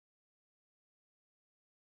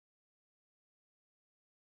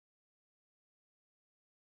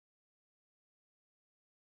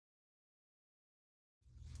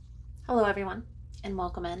Hello everyone and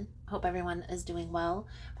welcome in. Hope everyone is doing well.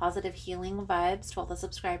 Positive healing vibes to all the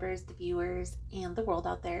subscribers, the viewers, and the world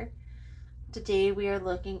out there. Today we are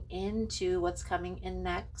looking into what's coming in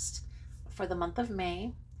next for the month of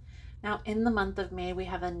May. Now in the month of May we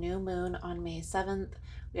have a new moon on May 7th.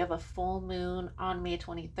 We have a full moon on May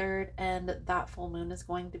 23rd, and that full moon is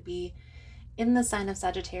going to be in the sign of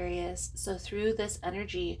Sagittarius. So through this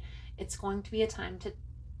energy, it's going to be a time to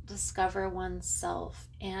discover oneself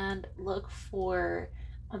and look for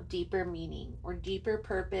a deeper meaning or deeper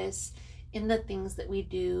purpose in the things that we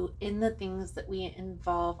do, in the things that we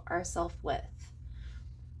involve ourselves with.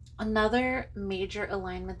 Another major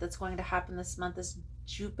alignment that's going to happen this month is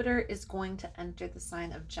Jupiter is going to enter the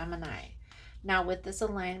sign of Gemini. Now with this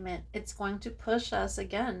alignment, it's going to push us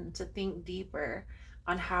again to think deeper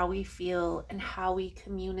on how we feel and how we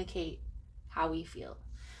communicate how we feel.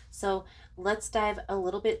 So let's dive a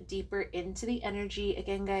little bit deeper into the energy.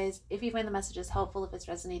 Again, guys, if you find the messages helpful, if it's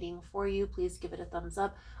resonating for you, please give it a thumbs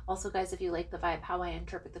up. Also, guys, if you like the vibe, how I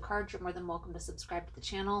interpret the cards, you're more than welcome to subscribe to the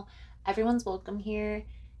channel. Everyone's welcome here.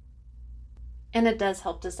 And it does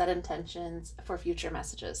help to set intentions for future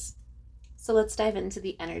messages. So let's dive into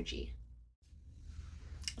the energy.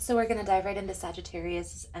 So we're going to dive right into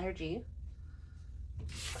Sagittarius' energy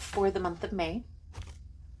for the month of May.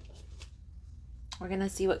 We're going to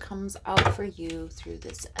see what comes out for you through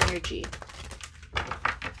this energy.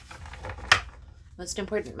 Most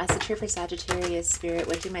important message here for Sagittarius Spirit.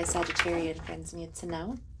 What do my Sagittarian friends need to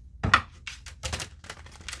know?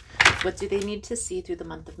 What do they need to see through the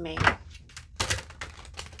month of May?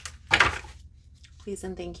 Please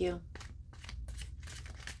and thank you.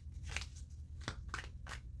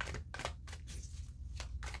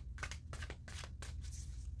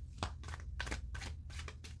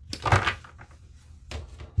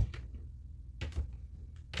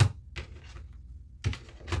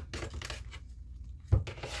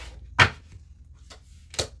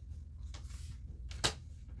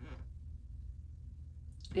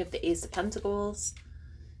 We have the Ace of Pentacles,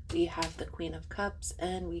 we have the Queen of Cups,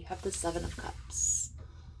 and we have the Seven of Cups.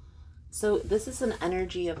 So this is an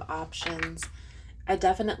energy of options. I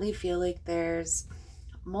definitely feel like there's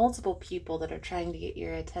multiple people that are trying to get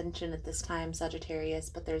your attention at this time, Sagittarius,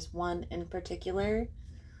 but there's one in particular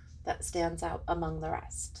that stands out among the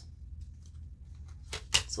rest.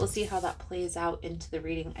 So we'll see how that plays out into the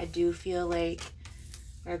reading. I do feel like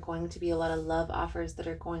there are going to be a lot of love offers that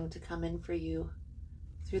are going to come in for you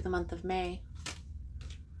through the month of May.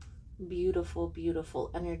 Beautiful, beautiful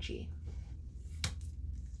energy.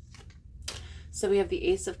 So we have the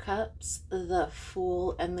Ace of Cups, the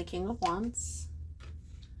Fool, and the King of Wands.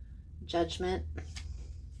 Judgment,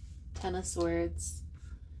 Ten of Swords,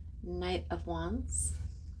 Knight of Wands.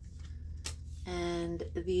 And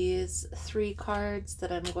these three cards that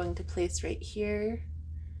I'm going to place right here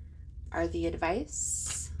are the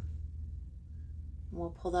advice.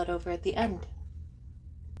 We'll pull that over at the end.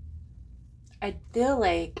 I feel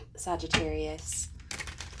like Sagittarius,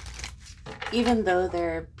 even though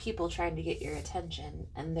there are people trying to get your attention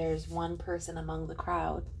and there's one person among the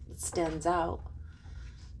crowd that stands out,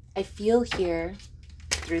 I feel here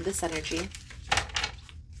through this energy,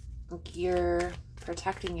 like you're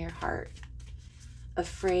protecting your heart,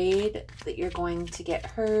 afraid that you're going to get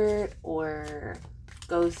hurt or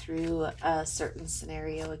go through a certain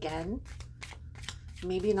scenario again.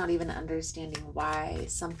 Maybe not even understanding why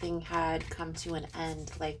something had come to an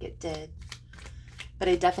end like it did. But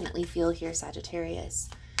I definitely feel here, Sagittarius,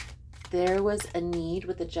 there was a need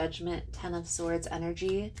with the Judgment, Ten of Swords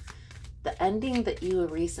energy. The ending that you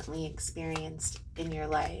recently experienced in your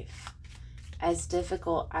life, as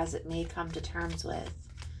difficult as it may come to terms with,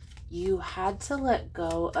 you had to let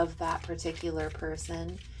go of that particular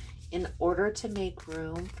person in order to make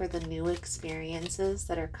room for the new experiences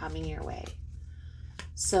that are coming your way.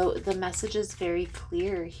 So the message is very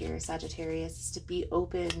clear here, Sagittarius, is to be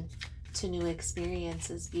open to new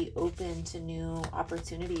experiences, be open to new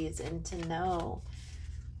opportunities, and to know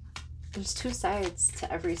there's two sides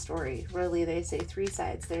to every story. Really, they say three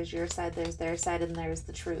sides. There's your side, there's their side, and there's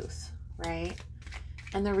the truth, right?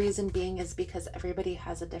 And the reason being is because everybody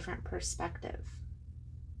has a different perspective.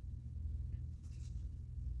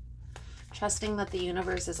 Trusting that the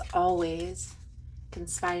universe is always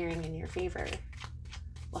conspiring in your favor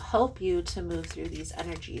will help you to move through these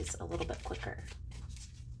energies a little bit quicker.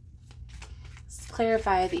 Let's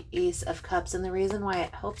clarify the Ace of Cups, and the reason why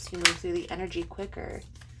it helps you move through the energy quicker,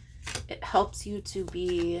 it helps you to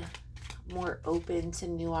be more open to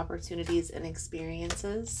new opportunities and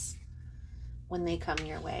experiences when they come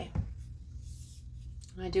your way.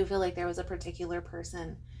 And I do feel like there was a particular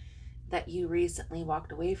person that you recently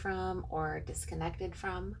walked away from or disconnected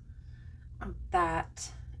from, that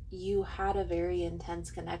you had a very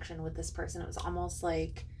intense connection with this person. It was almost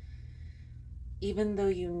like, even though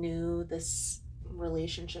you knew this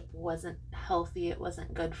relationship wasn't healthy, it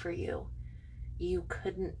wasn't good for you, you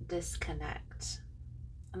couldn't disconnect.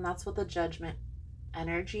 And that's what the Judgment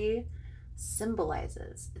energy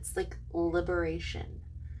symbolizes. It's like liberation.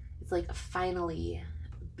 It's like finally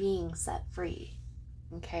being set free.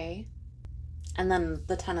 Okay? And then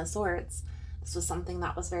the Ten of Swords. This was something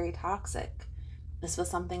that was very toxic. This was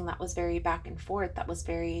something that was very back and forth, that was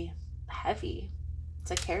very heavy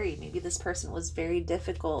to carry. Maybe this person was very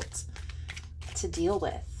difficult to deal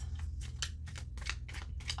with.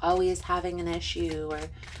 Always having an issue or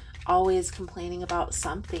always complaining about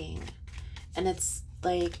something. And it's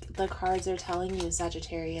like the cards are telling you,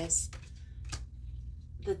 Sagittarius,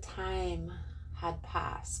 the time had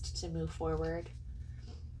passed to move forward.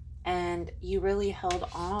 And you really held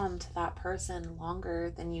on to that person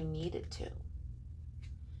longer than you needed to.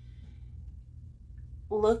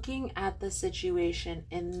 Looking at the situation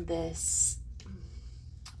in this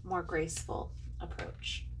more graceful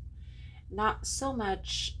approach, not so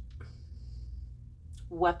much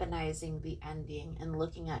weaponizing the ending and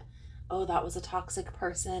looking at, oh, that was a toxic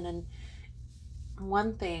person. And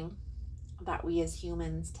one thing that we as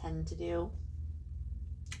humans tend to do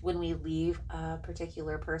when we leave a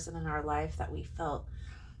particular person in our life that we felt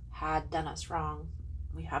had done us wrong,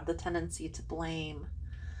 we have the tendency to blame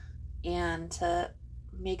and to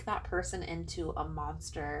make that person into a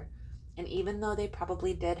monster. And even though they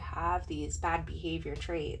probably did have these bad behavior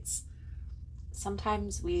traits,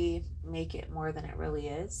 sometimes we make it more than it really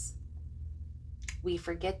is. We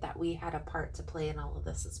forget that we had a part to play in all of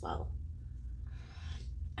this as well.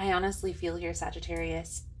 I honestly feel here,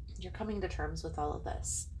 Sagittarius, you're coming to terms with all of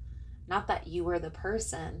this. Not that you were the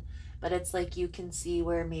person, but it's like you can see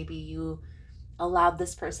where maybe you allowed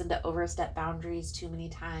this person to overstep boundaries too many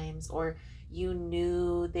times, or you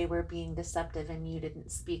knew they were being deceptive and you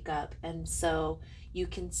didn't speak up. And so you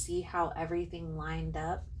can see how everything lined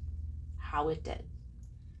up, how it did.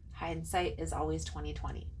 Hindsight is always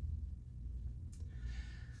 20/20.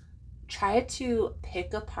 Try to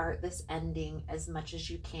pick apart this ending as much as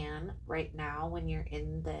you can right now when you're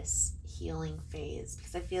in this healing phase,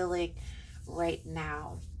 because I feel like right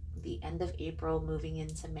now, the end of April moving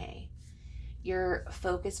into May, you're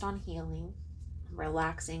focused on healing,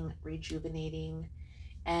 relaxing, rejuvenating,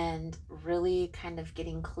 and really kind of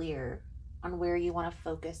getting clear on where you want to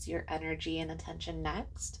focus your energy and attention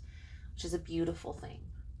next, which is a beautiful thing.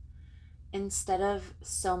 Instead of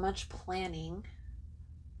so much planning,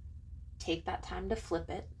 take that time to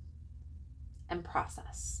flip it and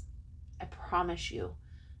process. I promise you,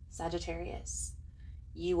 Sagittarius,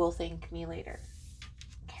 you will thank me later.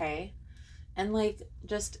 Okay? And like,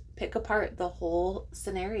 just pick apart the whole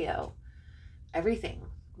scenario, everything,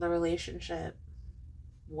 the relationship,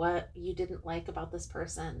 what you didn't like about this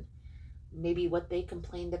person, maybe what they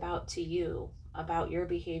complained about to you, about your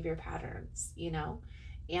behavior patterns,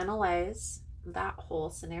 analyze that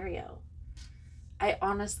whole scenario. I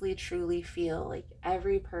honestly, truly feel like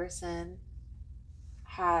every person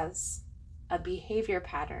has a behavior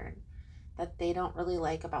pattern that they don't really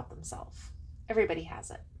like about themselves. Everybody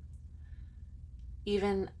has it.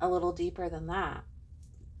 Even a little deeper than that,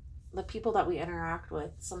 the people that we interact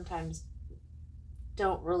with sometimes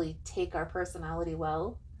don't really take our personality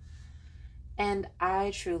well. And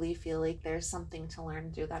I truly feel like there's something to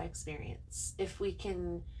learn through that experience. If we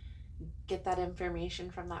can get that information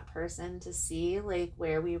from that person to see like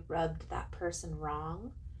where we rubbed that person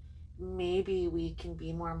wrong, maybe we can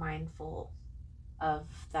be more mindful of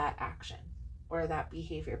that action or that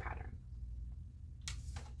behavior pattern.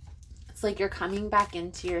 It's like you're coming back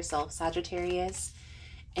into yourself, Sagittarius,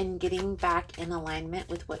 and getting back in alignment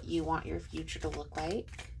with what you want your future to look like.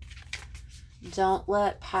 Don't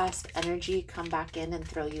let past energy come back in and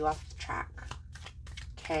throw you off the track.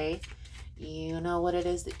 Okay? You know what it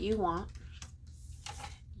is that you want.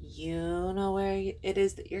 You know where it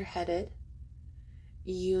is that you're headed.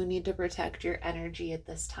 You need to protect your energy at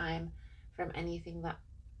this time from anything that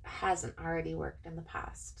hasn't already worked in the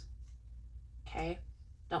past. Okay?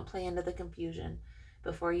 Don't play into the confusion.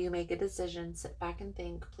 Before you make a decision, sit back and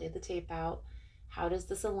think, play the tape out. How does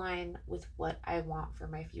this align with what I want for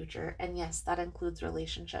my future? And yes, that includes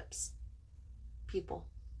relationships, people,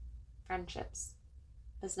 friendships,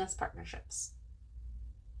 business partnerships.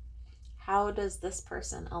 How does this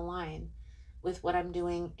person align with what I'm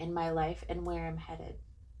doing in my life and where I'm headed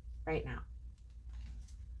right now?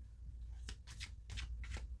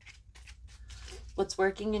 What's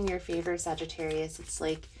working in your favor, Sagittarius? It's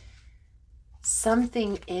like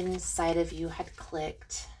something inside of you had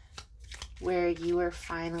clicked where you were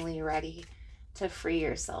finally ready to free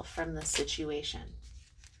yourself from this situation.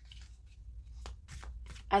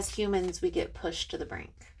 As humans, we get pushed to the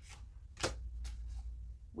brink.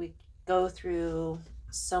 We go through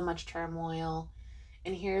so much turmoil.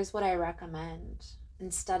 And here's what I recommend.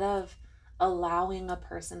 Instead of allowing a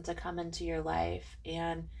person to come into your life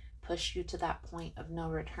and push you to that point of no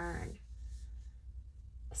return,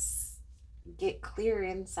 get clear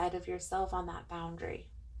inside of yourself on that boundary.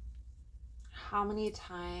 How many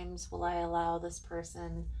times will I allow this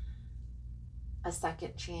person a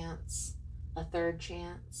second chance, a third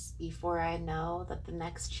chance, before I know that the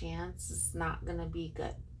next chance is not going to be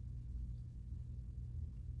good?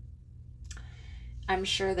 I'm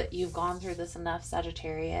sure that you've gone through this enough,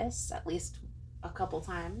 Sagittarius, at least a couple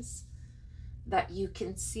times, that you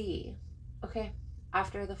can see, okay,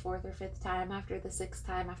 after the 4th or 5th time, after the 6th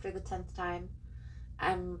time, after the 10th time,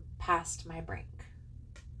 I'm past my brink.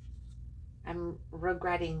 I'm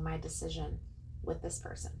regretting my decision with this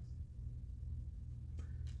person.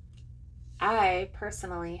 I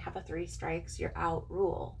personally have a 3 strikes, you're out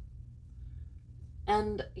rule.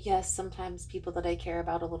 And yes, sometimes people that I care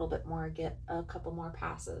about a little bit more get a couple more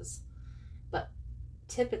passes. But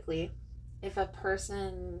typically, if a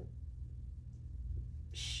person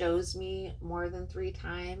shows me more than 3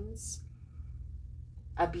 times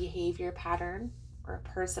a behavior pattern or a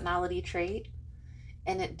personality trait,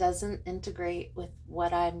 and it doesn't integrate with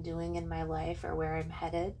what I'm doing in my life or where I'm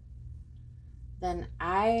headed, then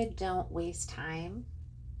I don't waste time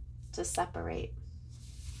to separate.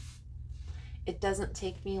 It doesn't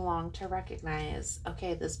take me long to recognize,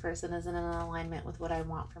 okay, this person isn't in alignment with what I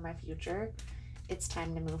want for my future. It's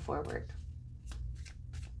time to move forward.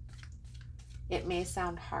 It may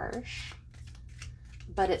sound harsh,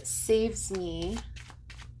 but it saves me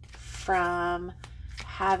from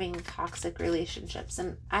having toxic relationships.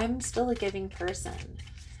 And I'm still a giving person.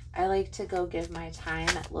 I like to go give my time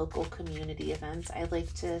at local community events. I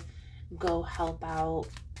like to go help out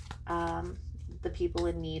the people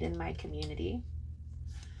in need in my community.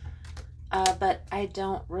 But I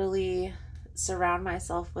don't really surround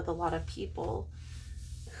myself with a lot of people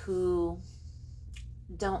who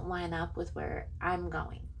don't line up with where I'm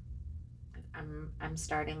going. I'm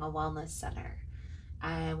starting a wellness center.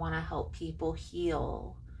 I want to help people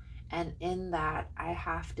heal. And in that, I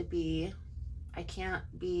can't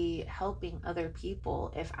be helping other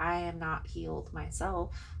people if I am not healed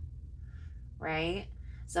myself, right?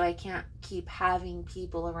 So I can't keep having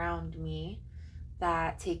people around me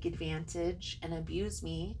that take advantage and abuse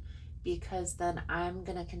me, because then I'm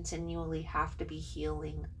going to continually have to be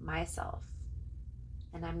healing myself.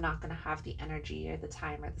 And I'm not going to have the energy or the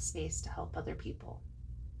time or the space to help other people.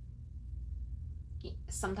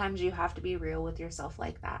 Sometimes you have to be real with yourself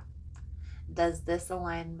like that. Does this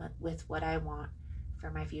align with what I want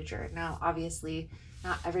for my future? Now, obviously,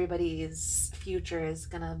 not everybody's future is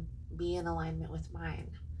going to be in alignment with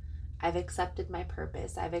mine. I've accepted my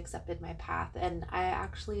purpose. I've accepted my path, and I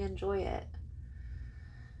actually enjoy it.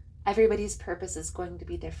 Everybody's purpose is going to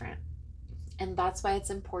be different. And that's why it's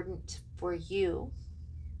important for you,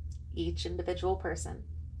 each individual person,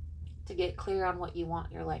 to get clear on what you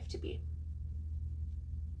want your life to be.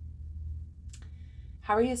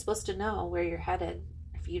 How are you supposed to know where you're headed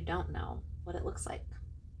if you don't know what it looks like?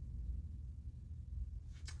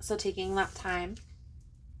 So taking that time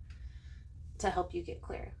to help you get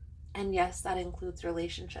clear. And yes, that includes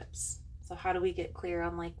relationships. So how do we get clear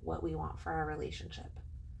on what we want for our relationship?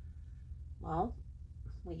 Well,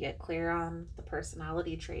 we get clear on the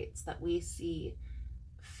personality traits that we see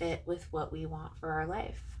fit with what we want for our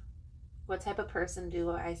life. What type of person do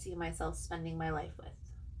I see myself spending my life with?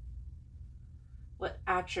 What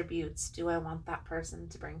attributes do I want that person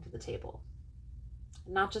to bring to the table?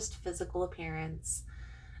 Not just physical appearance,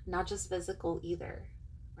 not just physical either,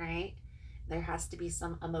 right? There has to be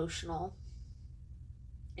some emotional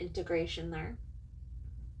integration there.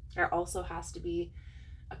 There also has to be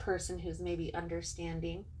a person who's maybe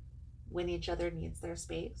understanding when each other needs their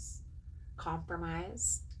space,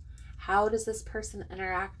 compromise. How does this person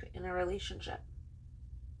interact in a relationship?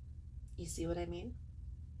 You see what I mean?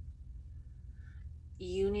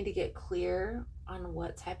 You need to get clear on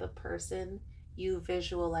what type of person you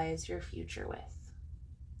visualize your future with.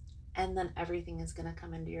 And then everything is going to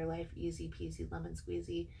come into your life easy peasy lemon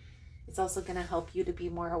squeezy. It's also going to help you to be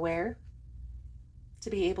more aware, to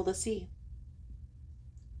be able to see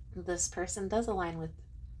this person does align with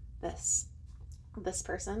this. This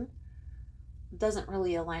person doesn't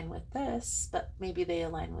really align with this, but maybe they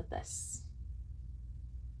align with this.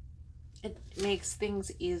 It makes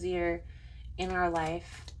things easier in our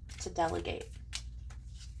life to delegate.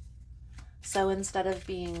 So instead of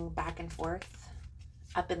being back and forth,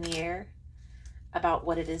 up in the air about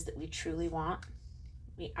what it is that we truly want,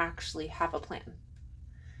 we actually have a plan.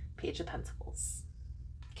 Page of Pentacles.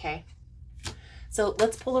 Okay. So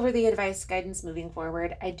let's pull over the advice, guidance moving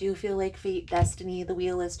forward. I do feel like fate, destiny, the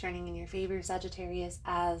wheel is turning in your favor, Sagittarius,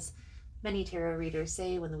 as many tarot readers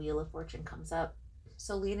say when the Wheel of Fortune comes up.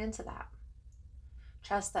 So lean into that.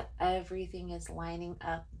 Trust that everything is lining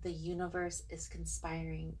up. The universe is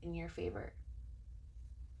conspiring in your favor.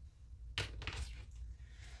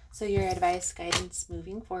 So your advice, guidance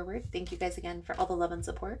moving forward. Thank you guys again for all the love and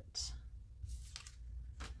support.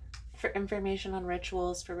 For information on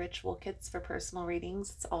rituals, for ritual kits, for personal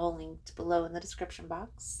readings, it's all linked below in the description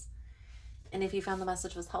box. And if you found the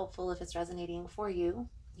message was helpful, if it's resonating for you,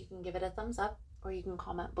 you can give it a thumbs up, or you can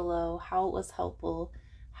comment below how it was helpful,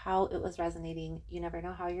 how it was resonating. You never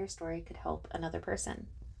know how your story could help another person.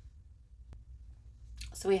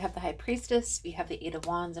 So we have the High Priestess, we have the Eight of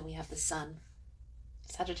Wands, and we have the Sun.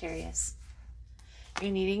 Sagittarius,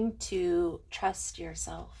 you're needing to trust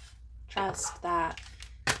yourself. Trust that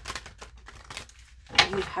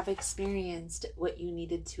you have experienced what you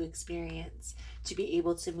needed to experience to be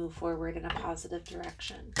able to move forward in a positive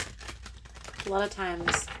direction. A lot of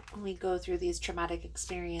times when we go through these traumatic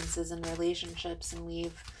experiences in relationships and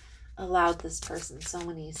we've allowed this person so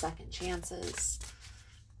many second chances,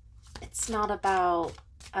 it's not about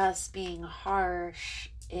us being harsh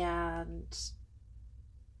and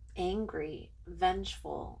angry,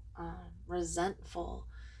 vengeful, resentful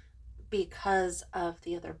because of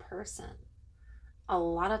the other person. A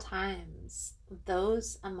lot of times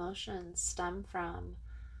those emotions stem from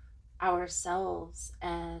ourselves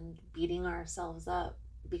and beating ourselves up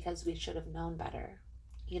because we should have known better.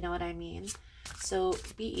 You know what I mean? So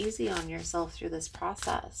be easy on yourself through this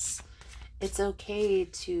process. It's okay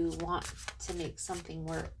to want to make something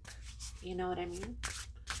work. You know what I mean?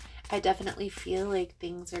 I definitely feel like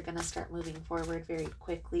things are going to start moving forward very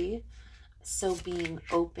quickly. So being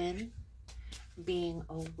open, being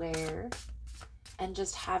aware, and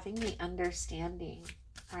just having the understanding,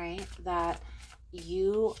 right, that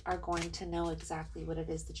you are going to know exactly what it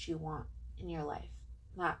is that you want in your life.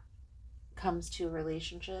 That comes to a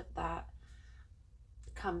relationship, that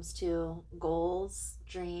comes to goals,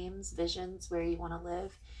 dreams, visions, where you want to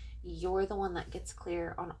live. You're the one that gets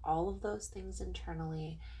clear on all of those things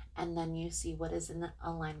internally, and then you see what is in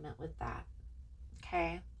alignment with that.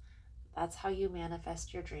 Okay? That's how you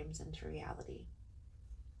manifest your dreams into reality.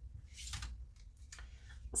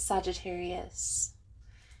 Sagittarius,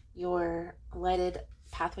 your lighted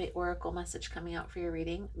pathway oracle message coming out for your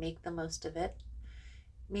reading. Make the most of it.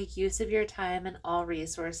 Make use of your time and all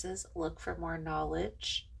resources. Look for more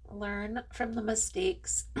knowledge. Learn from the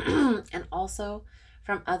mistakes and also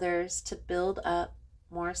from others to build up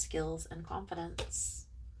more skills and confidence.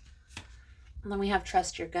 And then we have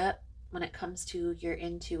trust your gut. When it comes to your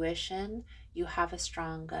intuition, you have a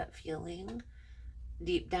strong gut feeling.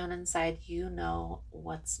 Deep down inside, you know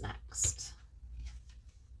what's next.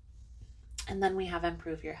 And then we have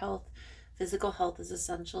improve your health. Physical health is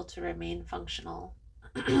essential to remain functional.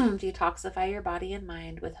 Detoxify your body and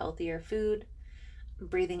mind with healthier food,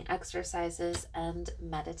 breathing exercises, and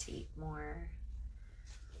meditate more.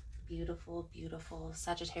 Beautiful, beautiful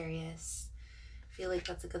Sagittarius. I feel like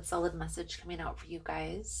that's a good solid message coming out for you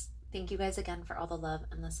guys. Thank you guys again for all the love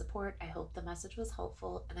and the support. I hope the message was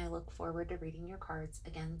helpful, and I look forward to reading your cards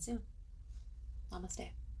again soon.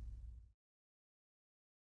 Namaste.